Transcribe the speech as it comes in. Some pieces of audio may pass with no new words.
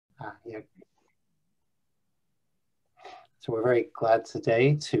Yeah. So we're very glad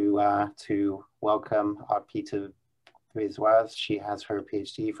today to welcome Arpita Biswas. She has her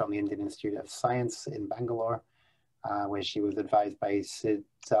PhD from the Indian Institute of Science in Bangalore, where she was advised by Sid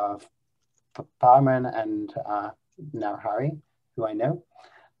Parman and Narhari, who I know,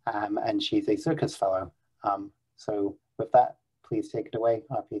 and she's a Circus Fellow. So with that, please take it away,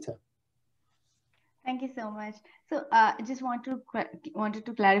 Arpita. Thank you so much. So I just wanted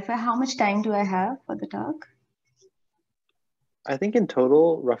to clarify, how much time do I have for the talk? I think in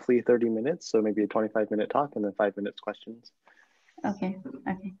total, roughly 30 minutes. So maybe a 25-minute talk and then 5 minutes questions. Okay,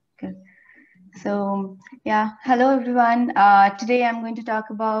 good. So yeah, hello everyone. Today I'm going to talk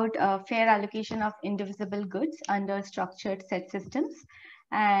about fair allocation of indivisible goods under structured set systems.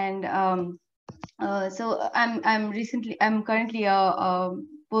 And so I'm currently a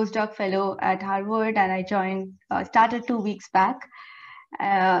postdoc fellow at Harvard, and I started 2 weeks back.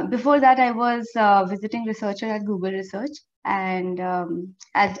 Before that, I was visiting researcher at Google Research, and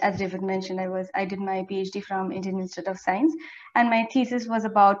as David mentioned, I did my PhD from Indian Institute of Science, and my thesis was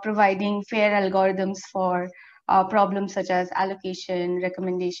about providing fair algorithms for problems such as allocation,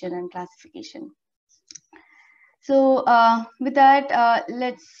 recommendation, and classification. So with that,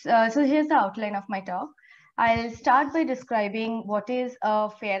 so here's the outline of my talk. I'll start by describing what is a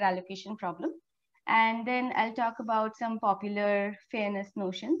fair allocation problem, and then I'll talk about some popular fairness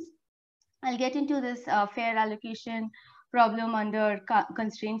notions. I'll get into this fair allocation problem under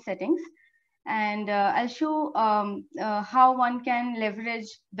constraint settings, and I'll show how one can leverage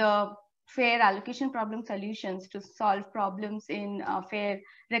the fair allocation problem solutions to solve problems in fair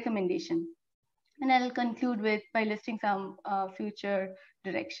recommendation. And I'll conclude by listing some future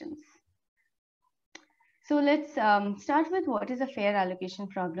directions. So let's start with what is a fair allocation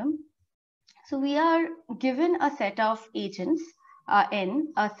problem. So we are given a set of agents,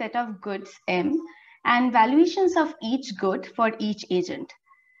 N, a set of goods, M, and valuations of each good for each agent.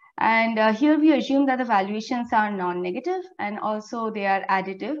 And here we assume that the valuations are non-negative, and also they are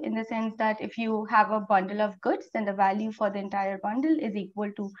additive in the sense that if you have a bundle of goods, then the value for the entire bundle is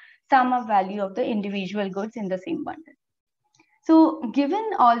equal to sum of value of the individual goods in the same bundle. So given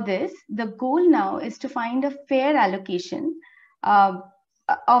all this, the goal now is to find a fair allocation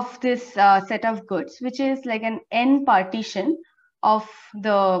of this set of goods, which is like an N partition of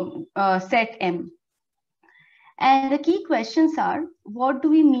the set M. And the key questions are, what do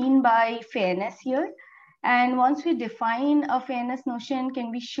we mean by fairness here? And once we define a fairness notion, can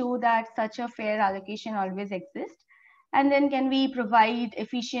we show that such a fair allocation always exists? And then can we provide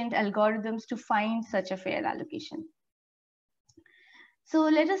efficient algorithms to find such a fair allocation? So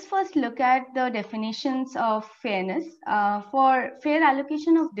let us first look at the definitions of fairness. For fair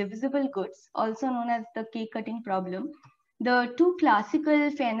allocation of divisible goods, also known as the cake cutting problem, the two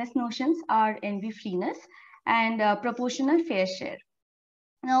classical fairness notions are NV freeness and proportional fair share.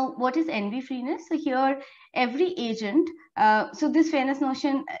 Now, what is NV freeness? So here, every agent, so this fairness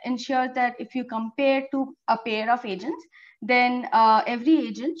notion ensures that if you compare to a pair of agents, then every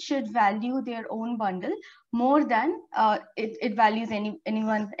agent should value their own bundle more than it values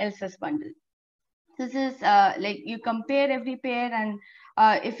anyone else's bundle. This is like you compare every pair, and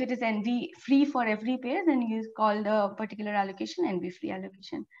if it is NV free for every pair, then you call the particular allocation NV free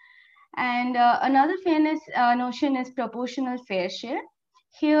allocation. And another fairness notion is proportional fair share.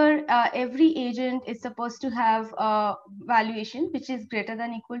 Here, every agent is supposed to have a valuation which is greater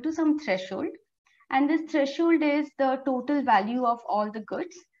than equal to some threshold. And this threshold is the total value of all the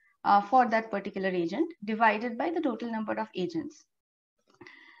goods for that particular agent divided by the total number of agents.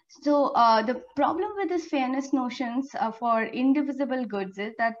 So the problem with this fairness notions for indivisible goods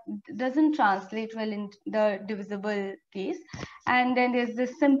is that it doesn't translate well in the divisible case. And then there's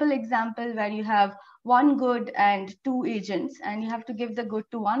this simple example where you have one good and two agents, and you have to give the good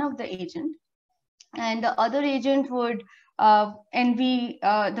to one of the agent, and the other agent would envy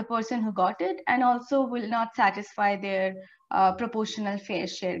the person who got it, and also will not satisfy their proportional fair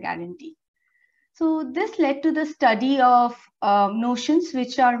share guarantee. So this led to the study of notions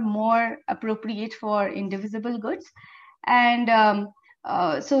which are more appropriate for indivisible goods. And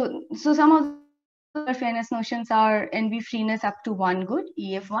so some of the fairness notions are NV freeness up to one good,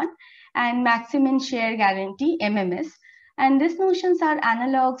 EF1, and maximin share guarantee, MMS. And these notions are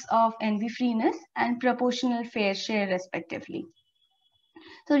analogs of NV freeness and proportional fair share respectively.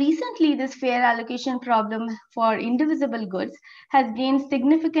 So recently, this fair allocation problem for indivisible goods has gained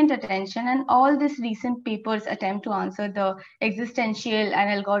significant attention, and all these recent papers attempt to answer the existential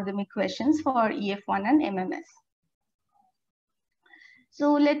and algorithmic questions for EF1 and MMS.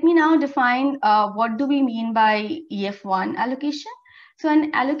 So let me now define what do we mean by EF1 allocation. So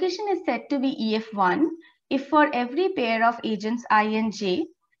an allocation is said to be EF1 if for every pair of agents I and j,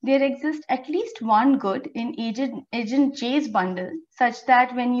 there exists at least one good in agent J's bundle, such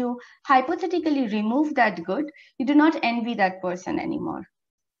that when you hypothetically remove that good, you do not envy that person anymore.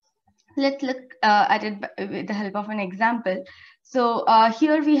 Let's look at it with the help of an example. So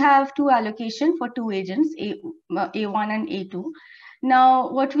here we have two allocation for two agents, A1 and A2. Now,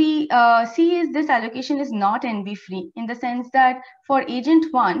 what we see is this allocation is not envy-free in the sense that for agent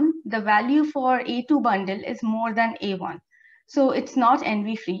 1, the value for A2 bundle is more than A1. So it's not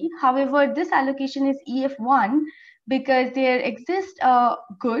envy-free. However, this allocation is EF1 because there exists a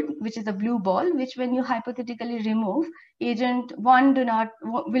good, which is a blue ball, which when you hypothetically remove, agent 1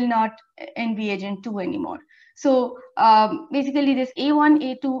 will not envy agent 2 anymore. So basically this A1,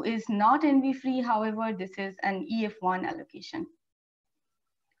 A2 is not envy-free. However, this is an EF1 allocation.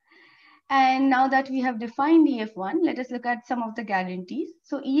 And now that we have defined EF1, let us look at some of the guarantees.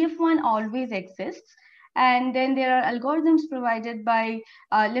 So EF1 always exists. And then there are algorithms provided by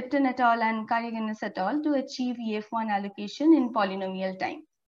Lipton et al. And Categorized et al. To achieve EF1 allocation in polynomial time.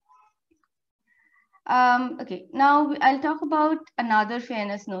 Okay, now I'll talk about another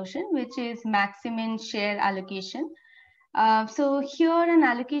fairness notion, which is maximin share allocation. So here an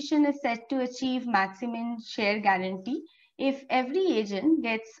allocation is set to achieve maximin share guarantee if every agent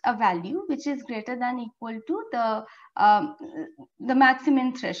gets a value which is greater than equal to the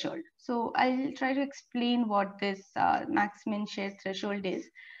maximin threshold. So I'll try to explain what this maximin share threshold is.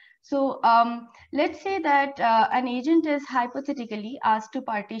 So let's say that an agent is hypothetically asked to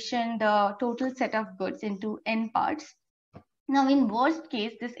partition the total set of goods into n parts. Now, in worst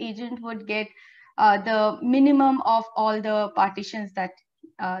case, this agent would get the minimum of all the partitions that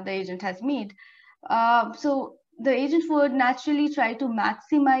the agent has made. So the agent would naturally try to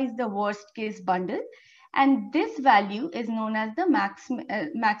maximize the worst case bundle. And this value is known as the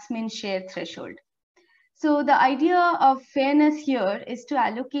maximin share threshold. So the idea of fairness here is to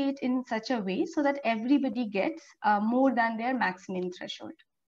allocate in such a way so that everybody gets more than their maximin threshold.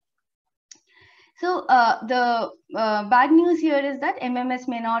 So the bad news here is that MMS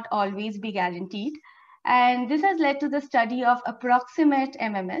may not always be guaranteed. And this has led to the study of approximate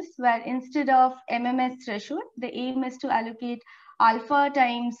MMS, where instead of MMS threshold, the aim is to allocate alpha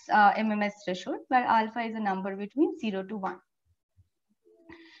times MMS threshold, where alpha is a number between 0 to 1.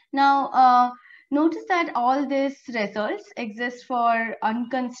 Now, notice that all these results exist for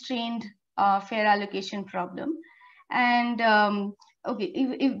unconstrained fair allocation problem. And okay,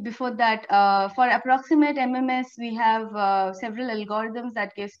 if before that, for approximate MMS, we have several algorithms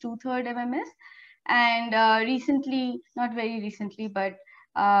that gives 2/3 MMS. And recently, not very recently, but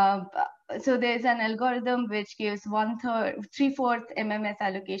so there's an algorithm which gives 3/4 MMS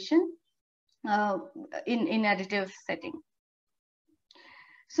allocation in additive setting.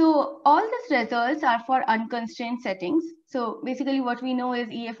 So all these results are for unconstrained settings. So basically what we know is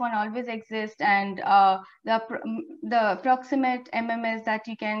EF1 always exists, and the approximate MMS that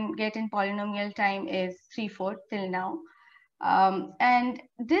you can get in polynomial time is 3/4 till now. And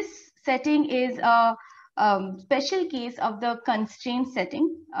this setting is a special case of the constraint setting,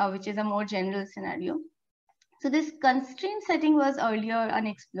 which is a more general scenario. So this constraint setting was earlier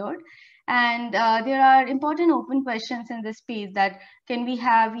unexplored. And there are important open questions in this space that can we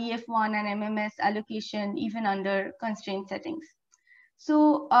have EF1 and MMS allocation even under constraint settings.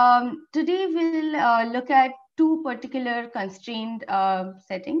 So today we'll look at two particular constrained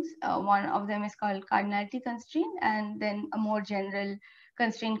settings. One of them is called cardinality constraint, and then a more general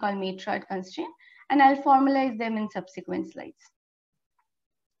constraint called matroid constraint. And I'll formalize them in subsequent slides.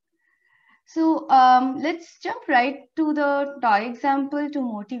 So let's jump right to the toy example to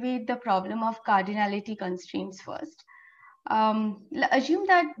motivate the problem of cardinality constraints first. Assume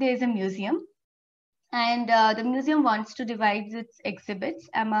that there's a museum, and the museum wants to divide its exhibits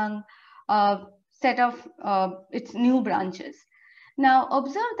among a set of its new branches. Now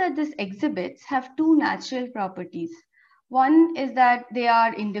observe that these exhibits have two natural properties. One is that they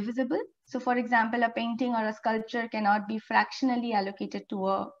are indivisible. So for example, a painting or a sculpture cannot be fractionally allocated to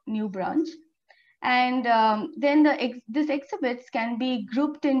a new branch. And then these exhibits can be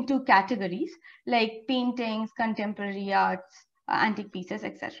grouped into categories like paintings, contemporary arts, antique pieces,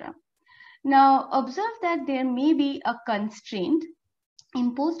 etc. Now observe that there may be a constraint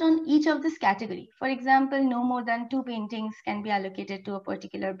imposed on each of this category. For example, no more than 2 paintings can be allocated to a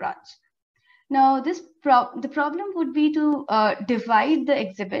particular branch. Now, the problem would be to divide the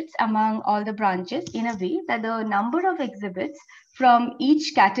exhibits among all the branches in a way that the number of exhibits from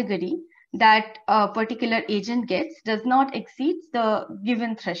each category that a particular agent gets does not exceed the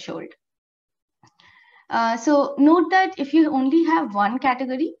given threshold. So note that if you only have one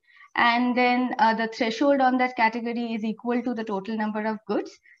category, and then the threshold on that category is equal to the total number of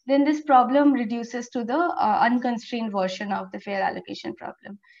goods, then this problem reduces to the unconstrained version of the fair allocation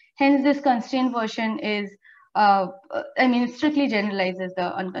problem. Hence, this constrained version is, it strictly generalizes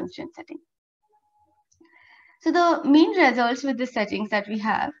the unconstrained setting. So the main results with the settings that we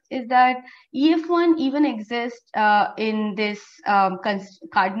have is that EF1 even exists in this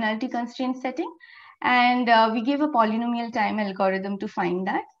cardinality constraint setting. And we give a polynomial time algorithm to find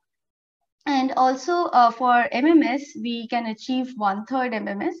that. And also for MMS, we can achieve 1/3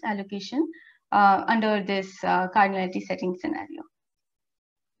 MMS allocation under this cardinality setting scenario.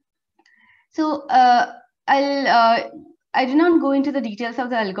 So I did not go into the details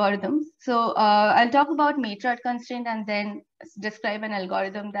of the algorithm. So I'll talk about matroid constraint and then describe an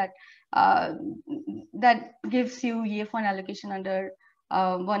algorithm that that gives you EF1 allocation under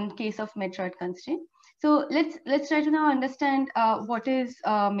one case of matroid constraint. So let's try to now understand what is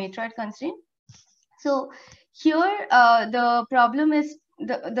matroid constraint. So here the problem is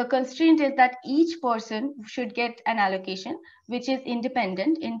the constraint is that each person should get an allocation which is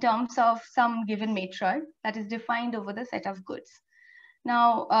independent in terms of some given matroid that is defined over the set of goods.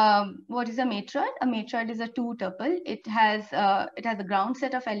 Now, what is a matroid? A matroid is a two-tuple. It has a ground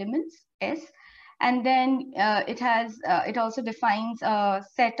set of elements S, and then it also defines a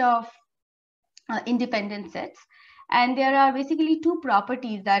set of independent sets. And there are basically two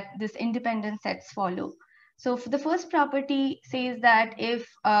properties that this independent sets follow. So for the first property says that if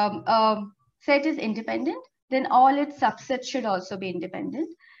a set is independent, then all its subsets should also be independent.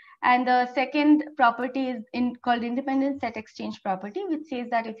 And the second property is called independent set exchange property, which says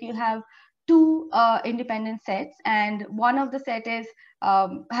that if you have two independent sets and one of the set is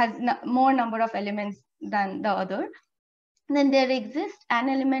has more number of elements than the other, then there exists an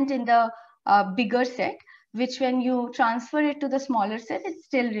element in the bigger set, which when you transfer it to the smaller set, it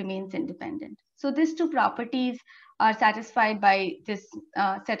still remains independent. So these two properties are satisfied by this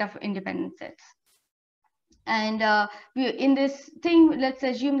set of independent sets. And in this thing, let's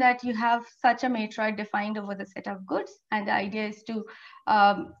assume that you have such a matroid defined over the set of goods. And the idea is to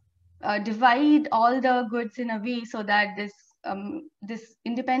divide all the goods in a way so that this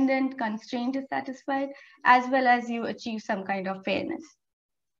independent constraint is satisfied, as well as you achieve some kind of fairness.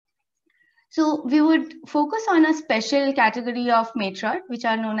 So we would focus on a special category of matroid, which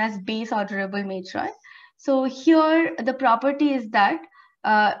are known as base orderable matroid. So here the property is that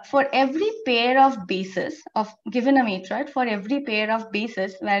for every pair of bases of given a matroid, for every pair of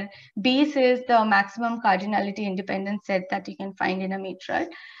bases where base is the maximum cardinality independent set that you can find in a matroid.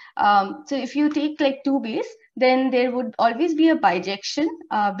 So if you take like two base, then there would always be a bijection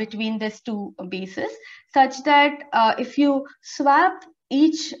between these two bases, such that if you swap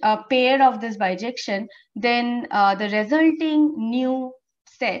each pair of this bijection, then the resulting new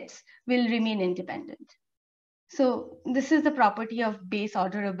sets will remain independent. So this is the property of base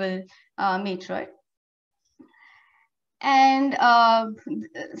orderable matroid. And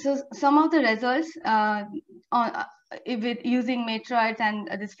so some of the results with using matroids and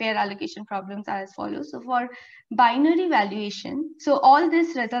this fair allocation problems are as follows. So for binary valuation, so all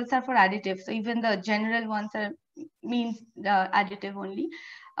these results are for additive. So even the general ones means additive only.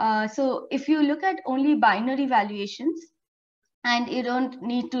 So if you look at only binary valuations, and you don't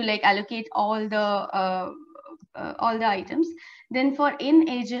need to like allocate all the items, then for in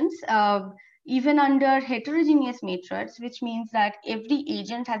agents, even under heterogeneous matroids, which means that every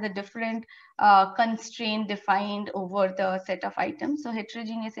agent has a different constraint defined over the set of items. So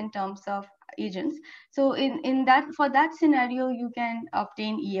heterogeneous in terms of agents. So in that, for that scenario, you can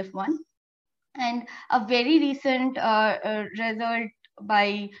obtain EF1. And a very recent result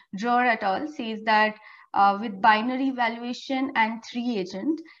by Drawer et al. Says that with binary valuation and 3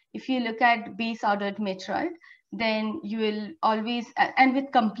 agent, if you look at base ordered matroid, then you will always, and with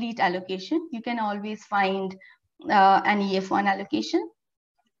complete allocation, you can always find an EF1 allocation.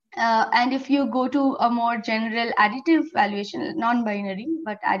 And if you go to a more general additive valuation, non-binary,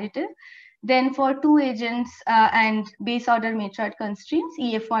 but additive, then for 2 agents and base order matroid constraints,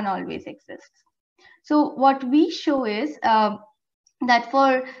 EF1 always exists. So what we show is that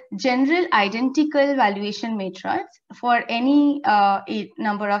for general identical valuation matroids for any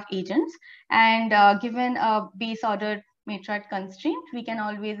number of agents and given a base order matroid constraint, we can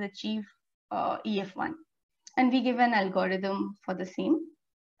always achieve EF1. And we give an algorithm for the same.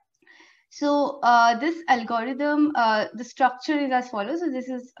 So this algorithm, the structure is as follows. So this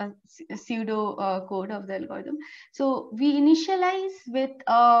is a pseudo code of the algorithm. So we initialize with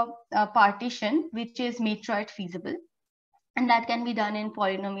a partition, which is matroid feasible. And that can be done in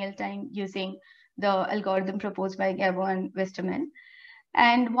polynomial time using the algorithm proposed by Gabo and Westerman.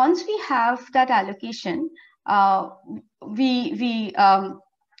 And once we have that allocation, the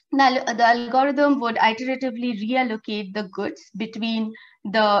algorithm would iteratively reallocate the goods between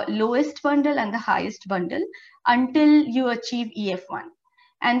the lowest bundle and the highest bundle until you achieve EF1.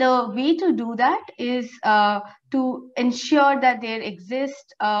 And the way to do that is to ensure that there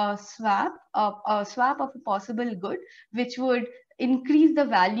exists a swap of a possible good, which would increase the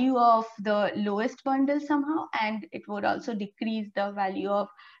value of the lowest bundle somehow, and it would also decrease the value of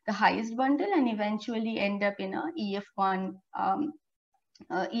the highest bundle, and eventually end up in a EF1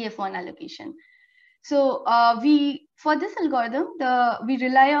 allocation. So for this algorithm, we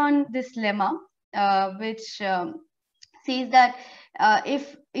rely on this lemma, which says that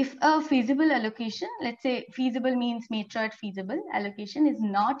if a feasible allocation, let's say feasible means matroid feasible allocation, is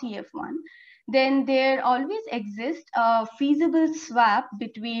not EF1, then there always exists a feasible swap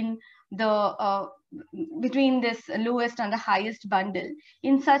between this lowest and the highest bundle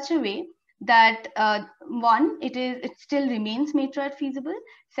in such a way that one, it still remains matroid feasible.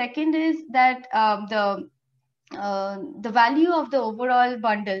 Second is that the value of the overall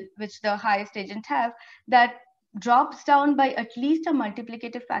bundle, which the highest agent have, that drops down by at least a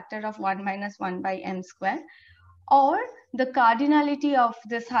multiplicative factor of 1 minus 1 by m square, or the cardinality of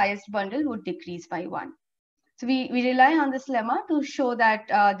this highest bundle would decrease by 1. So we rely on this lemma to show that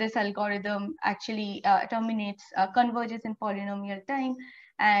this algorithm actually converges in polynomial time,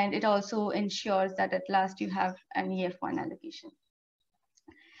 and it also ensures that at last you have an EF1 allocation.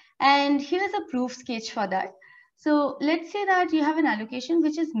 And here's a proof sketch for that. So let's say that you have an allocation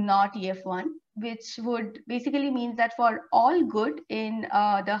which is not EF1, which would basically means that for all good in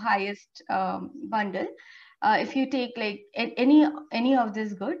the highest bundle, if you take like any of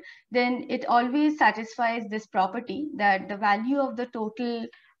this good, then it always satisfies this property that the value of the total,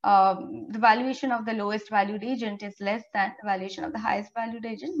 the valuation of the lowest valued agent is less than the valuation of the highest valued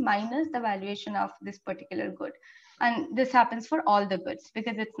agent minus the valuation of this particular good. And this happens for all the goods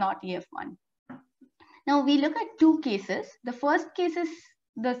because it's not EF1. Now we look at two cases. The first case is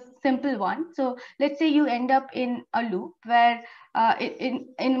the simple one. So let's say you end up in a loop where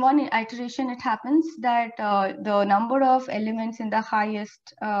in one iteration it happens that the number of elements in the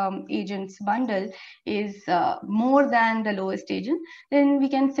highest agent's bundle is more than the lowest agent. Then we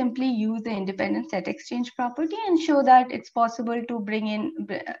can simply use the independent set exchange property and show that it's possible to bring in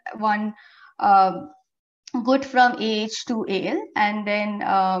one good from AH to AL, and then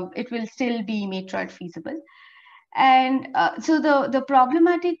it will still be matroid feasible. And so the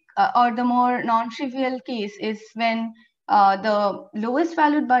problematic or the more non-trivial case is when the lowest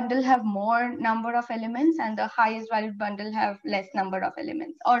valued bundle have more number of elements and the highest valued bundle have less number of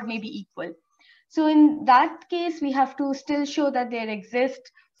elements, or maybe equal. So in that case, we have to still show that there exists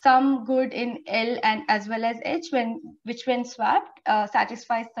some good in L and as well as H, which when swapped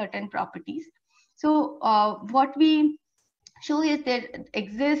satisfies certain properties. So what we show is there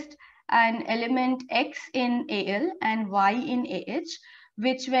exists an element X in AL and Y in AH,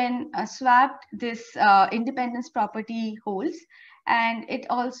 which when swapped, this independence property holds. And it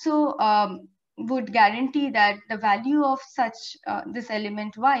also would guarantee that the value of such this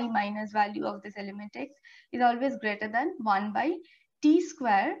element Y minus value of this element X is always greater than 1 by T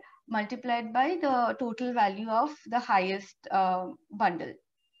square multiplied by the total value of the highest bundle.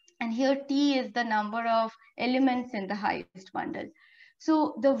 And here T is the number of elements in the highest bundle.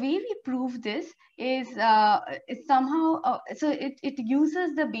 So the way we prove this is somehow, so it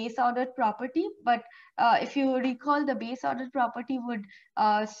uses the base ordered property, but if you recall, the base ordered property would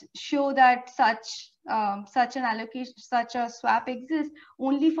show that such an allocation, such a swap exists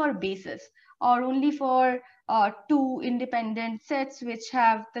only for bases, or only for two independent sets which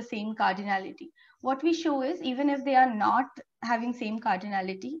have the same cardinality. What we show is even if they are not having same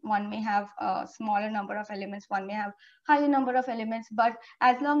cardinality, one may have a smaller number of elements, one may have higher number of elements, but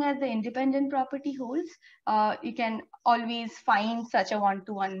as long as the independent property holds, you can always find such a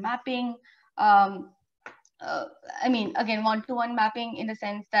one-to-one mapping. I mean, again, one-to-one mapping in the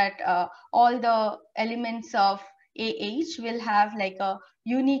sense that all the elements of AH will have like a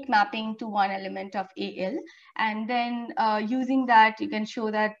unique mapping to one element of AL. And then using that, you can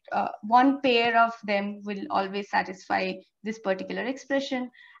show that one pair of them will always satisfy this particular expression.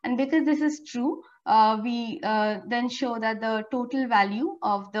 And because this is true, we then show that the total value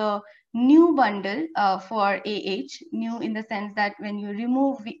of the new bundle for AH, new in the sense that when you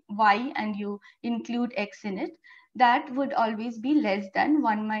remove Y and you include X in it, that would always be less than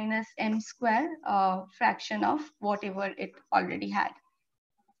 1 minus m square fraction of whatever it already had.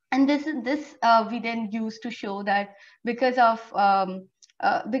 And this we then use to show that because of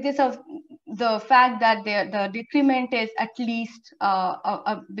because of the fact that the decrement is at least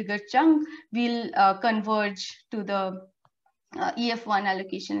a bigger chunk, will converge to the EF1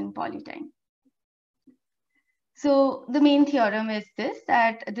 allocation in polytime. So the main theorem is this,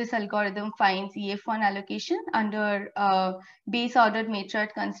 that this algorithm finds EF1 allocation under base ordered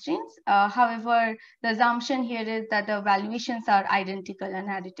matroid constraints. However, the assumption here is that the valuations are identical and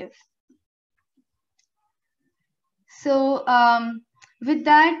additive. So with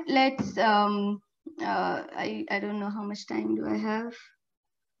that, let's, I don't know how much time do I have?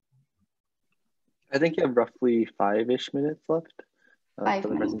 I think you have roughly 5-ish minutes left for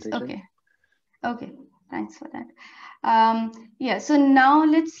the presentation. Okay. Okay. Thanks for that. Yeah, so now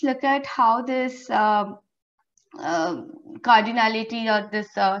let's look at how this cardinality or this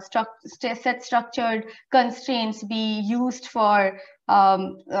set structured constraints be used for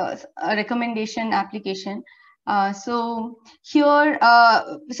a recommendation application. So here,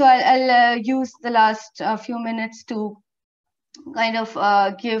 so I'll use the last few minutes to kind of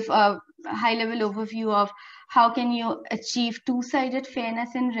give a high-level overview of how can you achieve two-sided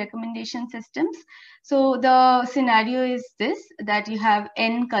fairness in recommendation systems. So the scenario is this, that you have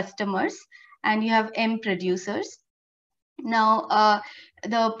N customers and you have M producers. Now,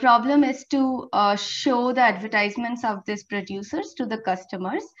 the problem is to show the advertisements of these producers to the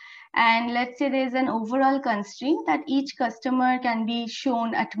customers. And let's say there's an overall constraint that each customer can be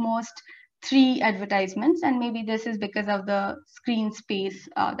shown at most 3 advertisements, and maybe this is because of the screen space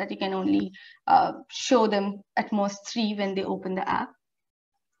that you can only show them at most 3 when they open the app.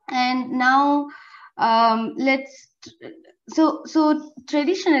 And now so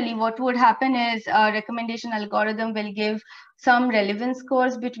traditionally what would happen is a recommendation algorithm will give some relevance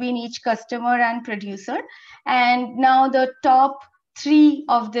scores between each customer and producer, and now the top 3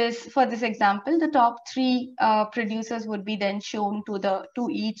 of this, for this example, the top 3 producers would be then shown to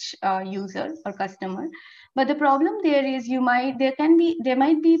each user or customer. But the problem there is there might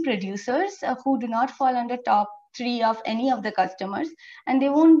be producers who do not fall under top 3 of any of the customers, and they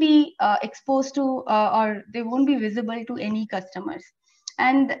won't be exposed to or they won't be visible to any customers.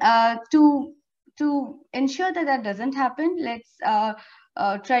 And to ensure that that doesn't happen, let's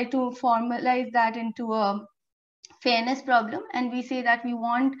try to formalize that into a fairness problem, and we say that we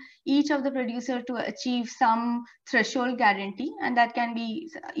want each of the producer to achieve some threshold guarantee, and that can be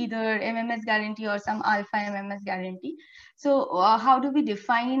either MMS guarantee or some alpha MMS guarantee. So how do we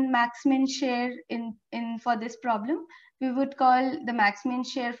define maximin share for this problem? We would call the maximin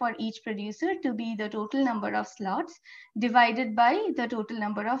share for each producer to be the total number of slots divided by the total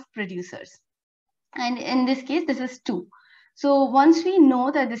number of producers, and in this case this is 2. So once we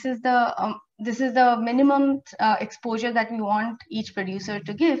know that this is the minimum exposure that we want each producer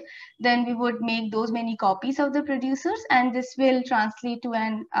to give, then we would make those many copies of the producers, and this will translate to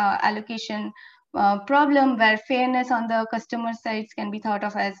an allocation problem where fairness on the customer sides can be thought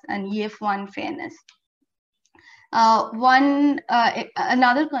of as an EF1 fairness. Another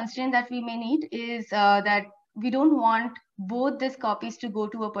constraint that we may need is that we don't want both these copies to go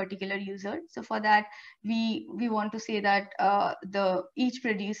to a particular user. So for that, we want to say that for each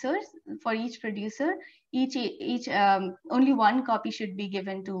producer, only one copy should be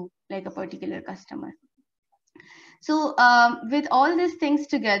given to like a particular customer. So with all these things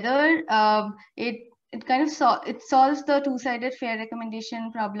together, it solves the two-sided fair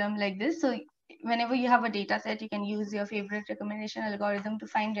recommendation problem like this. So whenever you have a data set, you can use your favorite recommendation algorithm to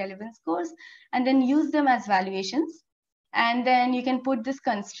find relevance scores and then use them as valuations. And then you can put these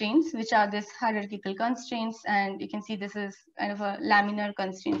constraints, which are this hierarchical constraints. And you can see this is kind of a laminar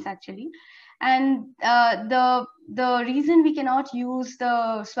constraints actually. And the reason we cannot use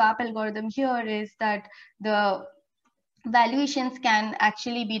the swap algorithm here is that the valuations can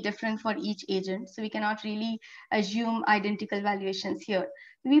actually be different for each agent. So we cannot really assume identical valuations here.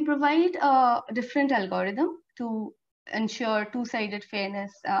 We provide a different algorithm to ensure two-sided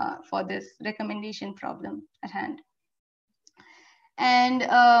fairness for this recommendation problem at hand. And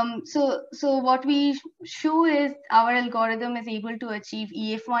so what we show is our algorithm is able to achieve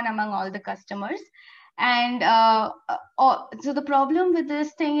EF1 among all the customers. And so the problem with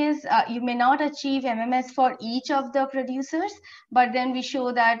this thing is you may not achieve MMS for each of the producers, but then we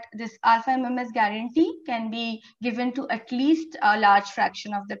show that this alpha MMS guarantee can be given to at least a large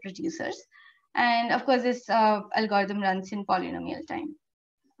fraction of the producers. And of course, this algorithm runs in polynomial time.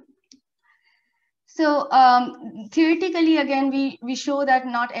 So theoretically, again, we show that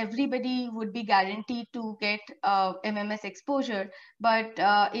not everybody would be guaranteed to get MMS exposure, but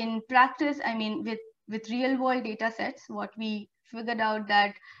in practice, I mean, with with real world data sets, what we figured out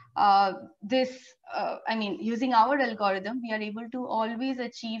that using our algorithm, we are able to always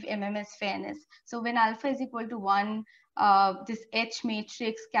achieve MMS fairness. So when alpha is equal to 1, this H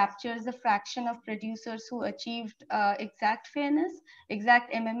matrix captures the fraction of producers who achieved exact fairness,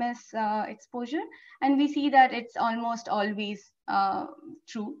 exact MMS exposure. And we see that it's almost always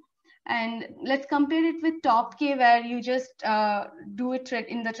true. And let's compare it with top K, where you just do it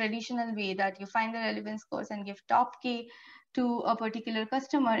in the traditional way, that you find the relevance scores and give top K to a particular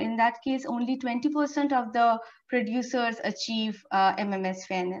customer. In that case, only 20% of the producers achieve MMS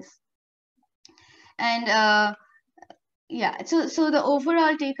fairness. And so the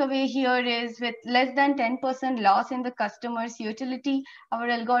overall takeaway here is, with less than 10% loss in the customer's utility, our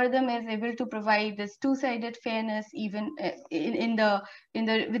algorithm is able to provide this two-sided fairness even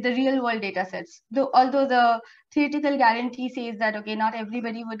with the real world data sets. Although the theoretical guarantee says that, okay, not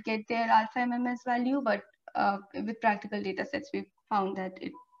everybody would get their alpha MMS value, but with practical data sets, we found that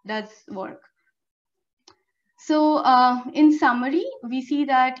it does work. So in summary, we see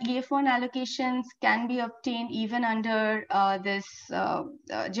that EF1 allocations can be obtained even under this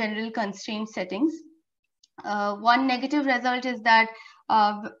general constraint settings. One negative result is that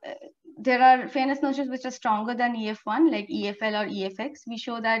there are fairness notions which are stronger than EF1, like EFL or EFX. We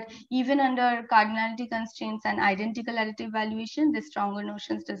show that even under cardinality constraints and identical additive valuation, the stronger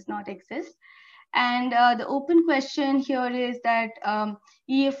notions does not exist. And the open question here is that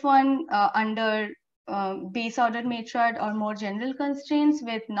EF1 under base order matroid or more general constraints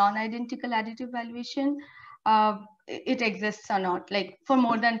with non-identical additive valuation, it exists or not, like for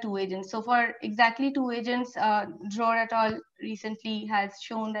more than 2 agents. So for exactly 2 agents, Dror et al. Recently has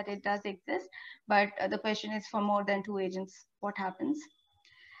shown that it does exist, but the question is, for more than 2 agents, what happens?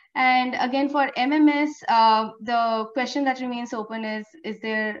 And again, for MMS, the question that remains open is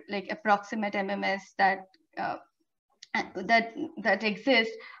there like approximate MMS that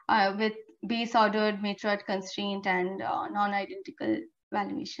exists with base ordered matroid constraint and non-identical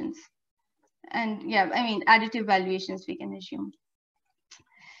valuations? And yeah, I mean, additive valuations we can assume.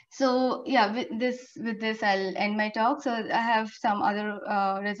 So yeah, with this I'll end my talk. So I have some other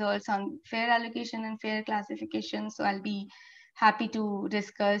results on fair allocation and fair classification. So I'll be happy to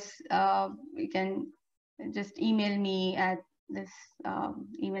discuss. You can just email me at this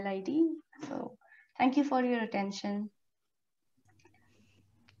email ID. So thank you for your attention.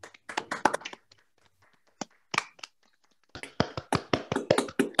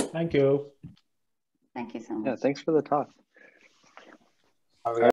 Thank you. Thank you so much. Yeah, thanks for the talk.